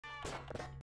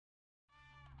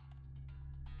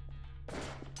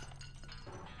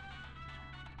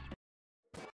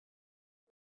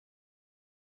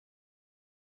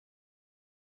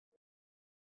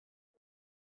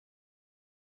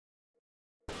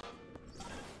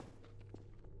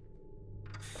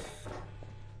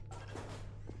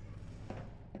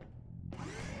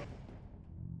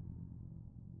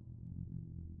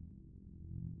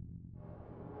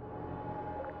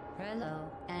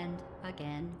Hello, and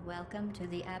again, welcome to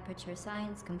the Aperture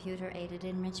Science Computer-Aided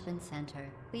Enrichment Center.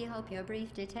 We hope your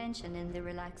brief detention in the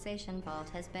relaxation vault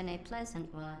has been a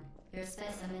pleasant one. Your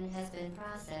specimen has been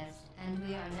processed, and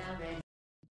we are now ready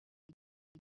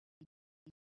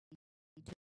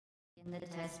to begin the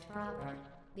test proper.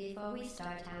 Before we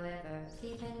start, however,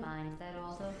 keep in mind that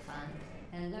although fun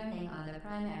and learning are the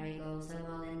primary goals of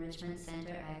all Enrichment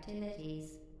Center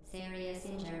activities, serious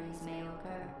injuries may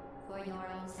occur. For your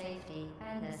own safety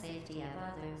and the safety of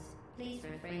others, please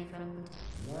refrain from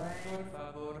por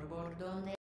favor, por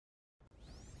donde.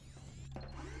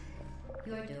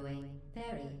 You're doing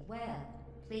very well.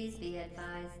 Please be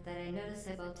advised that a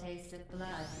noticeable taste of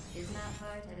blood is not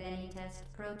part of any test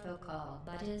protocol,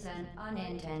 but is an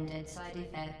unintended side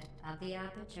effect of the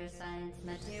Aperture Science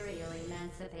Material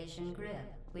Emancipation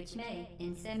Grip, which may,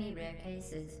 in semi-rare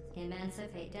cases,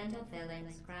 emancipate dental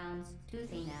fillings, crowns,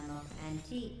 tooth enamel, and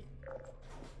teeth.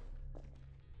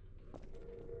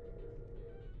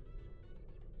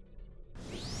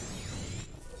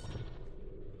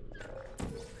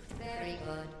 Very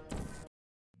good.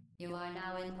 You are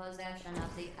now in possession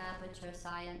of the Aperture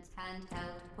Science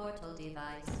handheld portal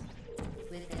device.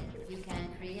 With it, you can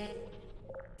create...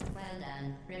 Well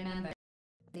done. Remember,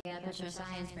 the Aperture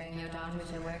Science Bring Your Daughter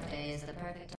to Work Day is the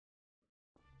perfect...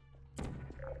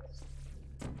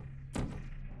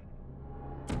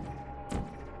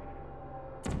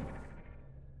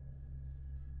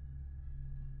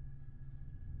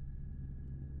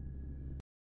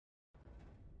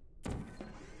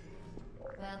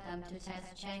 Welcome to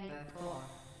Test Chamber 4.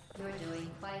 You're doing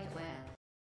quite well.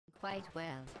 Quite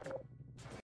well.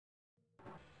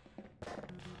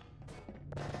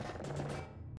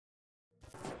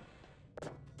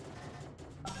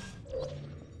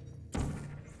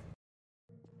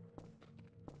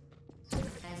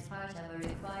 As part of a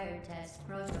required test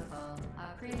protocol,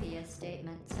 our previous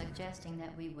statement suggesting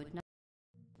that we would not...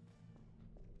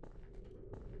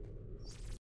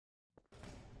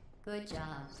 Good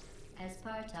job. As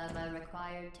part of a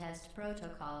required test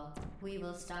protocol, we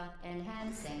will stop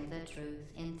enhancing the truth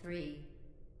in 3,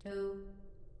 2...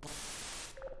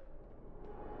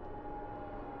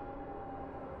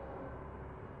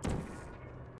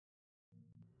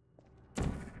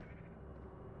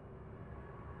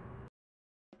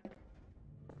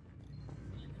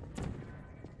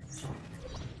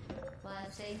 While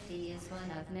safety is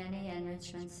one of many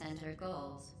Enrichment Center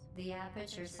goals, the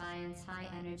Aperture Science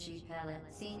high-energy pellet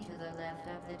seen to the left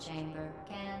of the chamber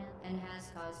can and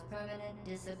has caused permanent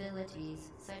disabilities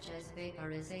such as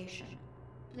vaporization.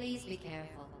 Please be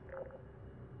careful.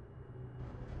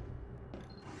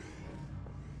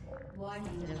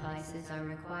 Warning devices are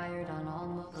required on all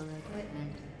mobile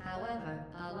equipment. However,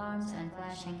 alarms and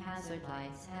flashing hazard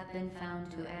lights have been found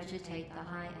to agitate the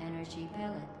high-energy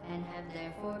pellet and have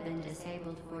therefore been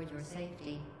disabled for your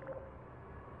safety.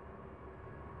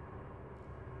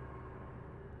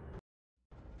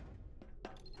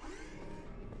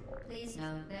 Please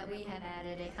note that we have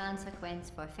added a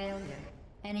consequence for failure.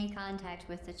 Any contact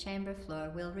with the chamber floor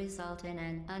will result in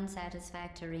an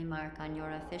unsatisfactory mark on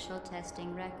your official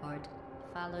testing record,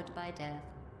 followed by death.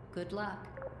 Good luck.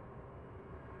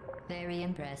 Very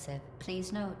impressive.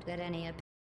 Please note that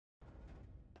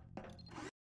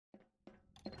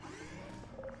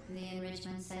The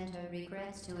Enrichment Center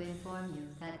regrets to inform you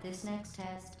that this next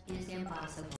test is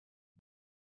impossible.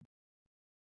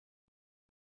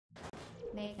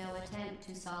 Make no attempt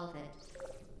to solve it.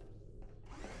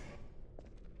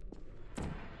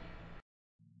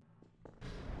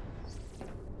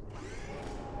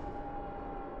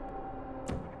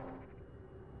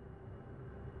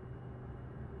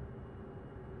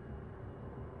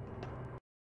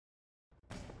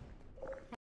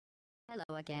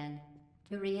 Hello again.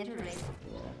 To reiterate,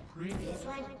 previous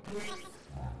one.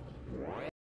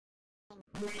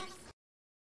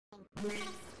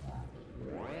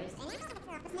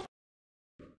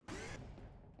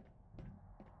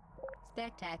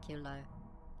 Spectacular.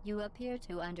 You appear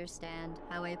to understand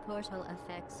how a portal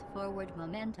affects forward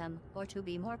momentum, or to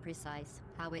be more precise,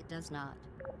 how it does not.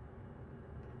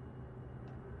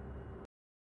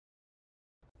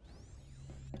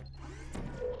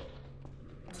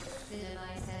 The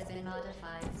device has been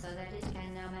modified so that it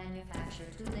can now manufacture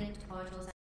 2 linked portals.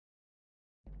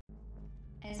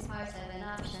 As part of an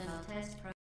optional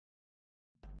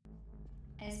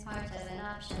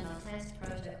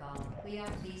protocol, we are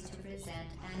pleased to present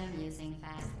an amusing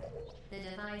fact. The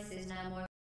device is now more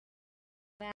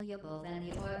valuable than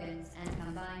the organs and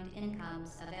combined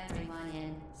incomes of everyone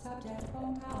in subject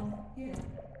hometown here.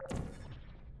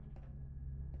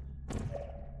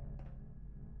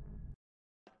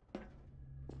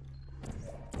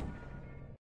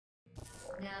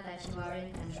 Now that you are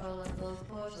in control of both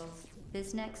portals,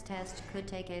 this next test could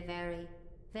take a very,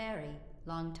 very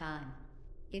long time.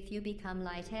 If you become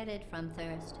lightheaded from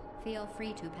thirst, feel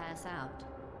free to pass out.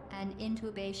 An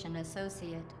intubation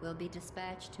associate will be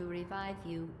dispatched to revive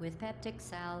you with peptic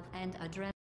salve and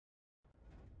adrenaline.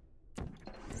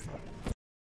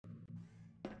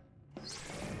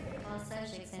 All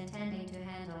subjects intending to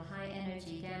handle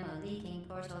high-energy gamma-leaking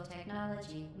portal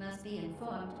technology must be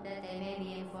informed that they may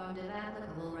be informed of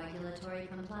applicable regulatory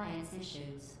compliance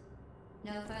issues.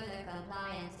 No further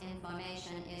compliance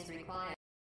information is required.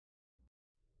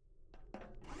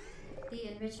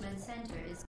 The Enrichment Center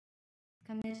is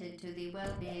committed to the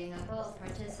well-being of all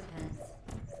participants.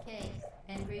 Case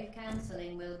and brief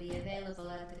counseling will be available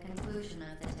at the conclusion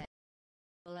of the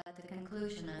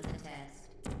test.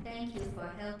 Thank you for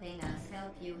helping us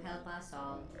help you help us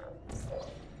all.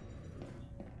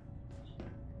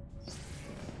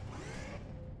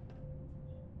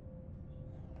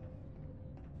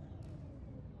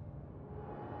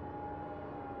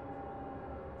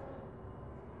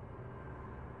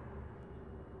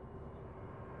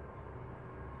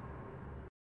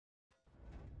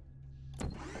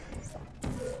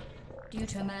 Due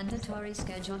to mandatory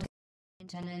scheduled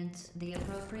maintenance, the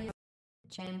appropriate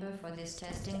chamber for this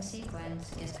testing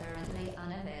sequence is currently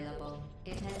unavailable.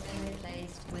 It has been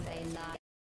replaced with a live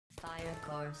fire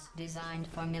course designed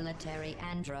for military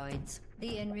androids.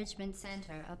 The Enrichment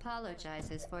Center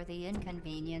apologizes for the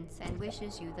inconvenience and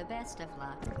wishes you the best of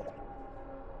luck.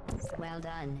 Well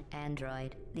done,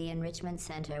 android. The Enrichment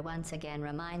Center once again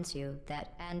reminds you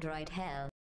that android hell.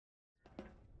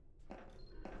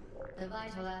 The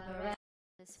vital apparatus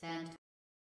vent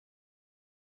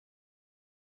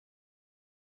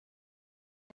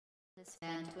This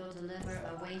vent will deliver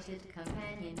a weighted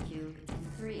companion cube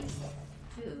in 3,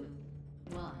 2,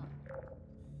 1.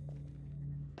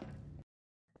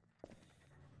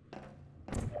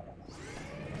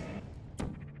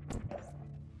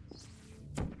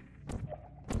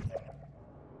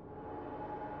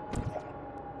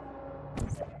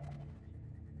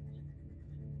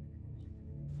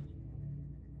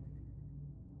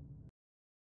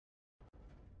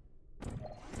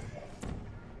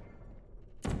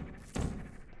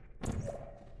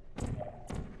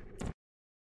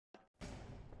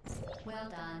 Well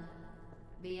done.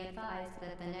 Be advised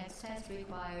that the next test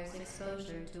requires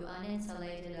exposure to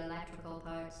uninsulated electrical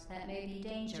parts that may be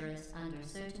dangerous under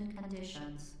certain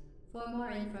conditions. For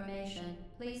more information,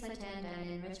 please attend an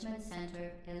Enrichment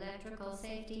Center Electrical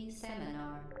Safety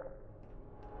Seminar.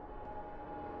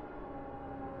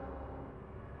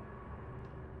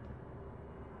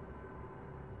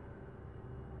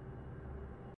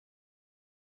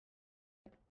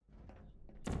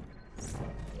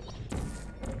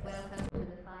 Welcome to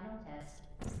the final test.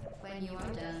 When you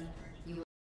are done, you will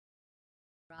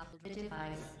drop the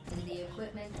device in the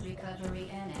Equipment Recovery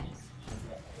Annex.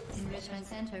 Enrichment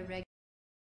Center You're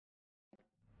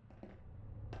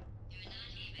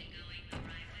not even going the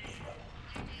right way.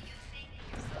 Why do you think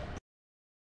you're going?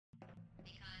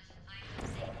 Because I don't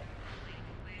think you're going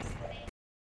where you think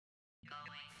you're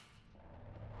going.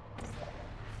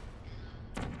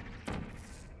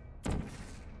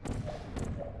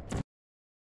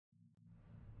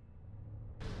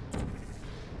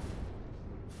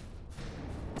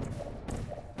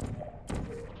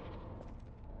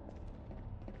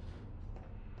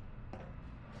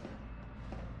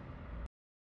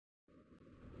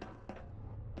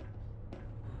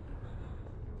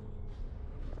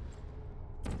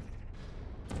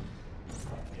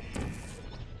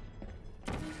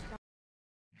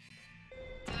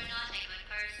 You're not a good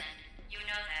person. You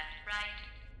know that, right?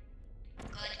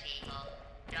 Good people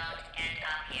don't end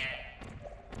up here.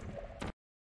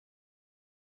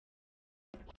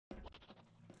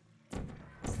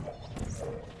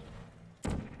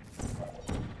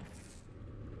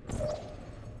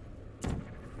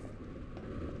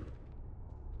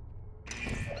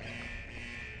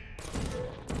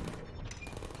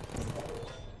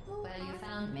 Well, you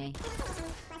found me.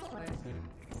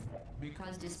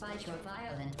 Because despite your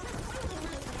violence,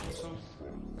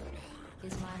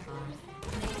 is my heart.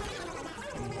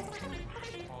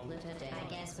 I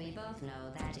guess we both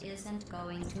know that isn't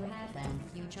going to happen.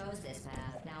 You chose this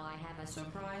path. Now I have a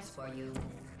surprise for you.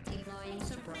 Deploying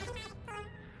surprise.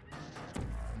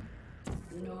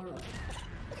 Nora.